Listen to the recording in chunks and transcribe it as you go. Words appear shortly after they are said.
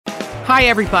Hi,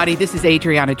 everybody. This is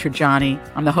Adriana Trajani.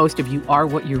 I'm the host of You Are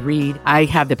What You Read. I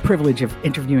have the privilege of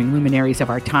interviewing luminaries of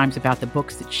our times about the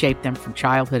books that shaped them from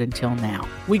childhood until now.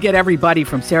 We get everybody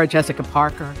from Sarah Jessica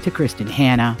Parker to Kristen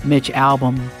Hanna, Mitch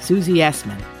Albom, Susie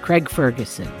Essman, Craig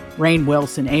Ferguson, Rainn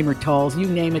Wilson, Amor Tolls, you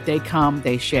name it, they come,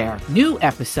 they share. New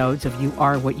episodes of You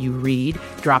Are What You Read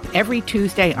drop every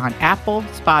Tuesday on Apple,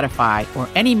 Spotify, or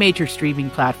any major streaming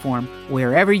platform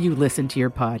wherever you listen to your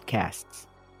podcasts.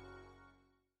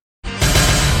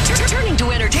 Turning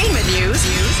to entertainment news.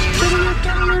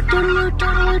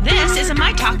 This is a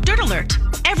My Talk Dirt Alert.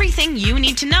 Everything you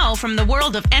need to know from the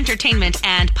world of entertainment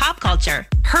and pop culture.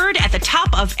 Heard at the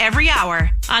top of every hour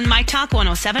on My Talk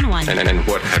 107.1. And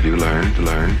what have you learned?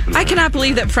 I cannot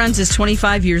believe that Friends is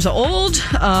 25 years old.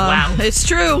 Wow. It's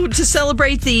true. To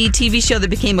celebrate the TV show that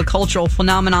became a cultural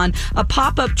phenomenon, a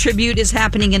pop-up tribute is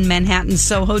happening in Manhattan's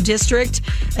Soho district.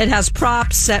 It has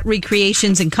props, set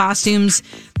recreations, and costumes.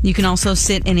 You can also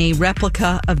sit in a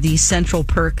replica of the Central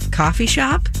Perk coffee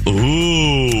shop.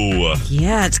 Ooh.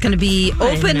 Yeah, it's going to be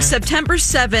open September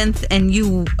 7th, and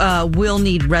you will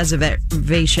need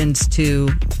reservations to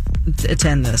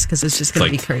attend this because it's just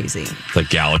going to be crazy. It's like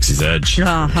Galaxy's Edge.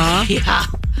 Uh-huh. Yeah.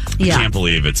 Yeah. I can't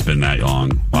believe it's been that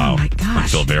long. Wow. Oh, my gosh. I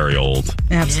feel very old.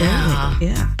 Absolutely.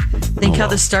 Yeah. Think how well.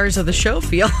 The stars of the show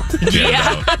feel.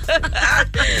 Yeah.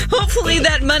 Hopefully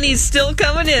that money's still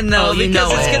coming in, though, Oh, you because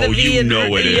know it's it. going to be you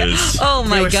know it is. Oh,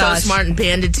 my They were gosh. so smart and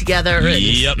banded together. And,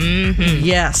 Yep.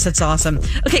 Yes, that's awesome.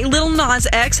 Okay, Lil Nas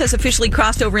X has officially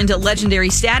crossed over into legendary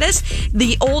status.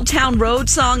 The Old Town Road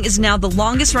song is now the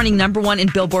longest running number one in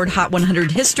Billboard Hot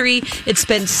 100 history. It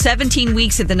spent 17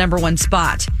 weeks at the number one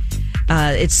spot.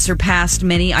 It's surpassed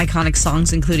many iconic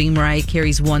songs, including Mariah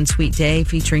Carey's One Sweet Day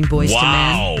featuring Boyz II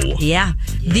Men. Yeah.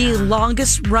 The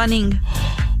longest running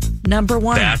number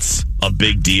one. That's a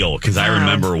big deal because I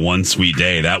remember One Sweet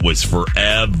Day. That was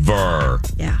forever.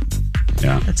 Yeah.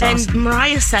 Yeah. That's and awesome.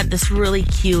 Mariah sent this really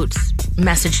cute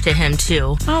message to him,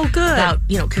 too. Oh, good. About,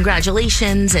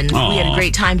 congratulations, and we had a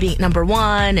great time being number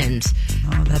one, and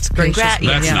Oh, that's gracious.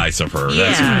 That's nice of her.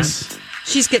 That's Yeah. nice.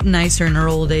 She's getting nicer in her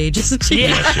old age, isn't she?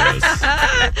 Yes, she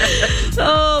is.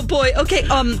 Oh boy. Okay.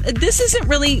 This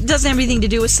doesn't have anything to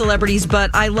do with celebrities, but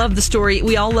I love the story.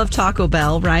 We all love Taco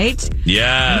Bell, right?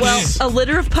 Yes. Well, a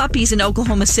litter of puppies in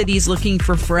Oklahoma City is looking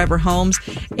for forever homes,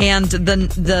 and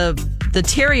the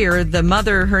terrier, the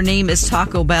mother, her name is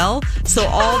Taco Bell. So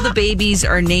all the babies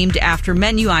are named after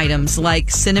menu items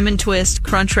like Cinnamon Twist,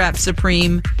 Crunchwrap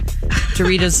Supreme,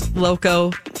 Doritos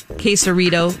Loco,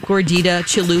 Quesarito, Gordita,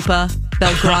 Chalupa,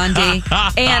 Bel Grande,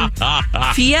 and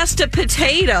Fiesta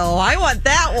Potato. I want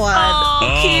that one.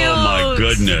 Oh, cute. Oh, my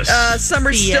goodness. Some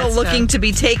are still Fiesta. looking to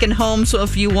be taken home, so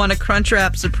if you want a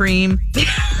Crunchwrap Supreme,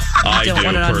 I don't do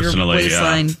want it on your personally.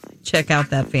 waistline, check out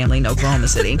that family in Oklahoma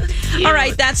City. All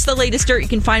right, that's the latest dirt. You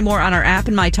can find more on our app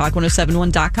and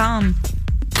mytalk1071.com.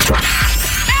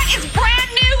 That is brand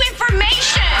new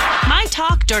information. My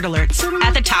Talk Dirt Alerts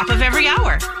at the top of every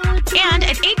hour. And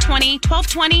at 8:20,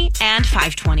 12:20, and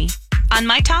 5:20 on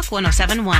My Talk 107.1.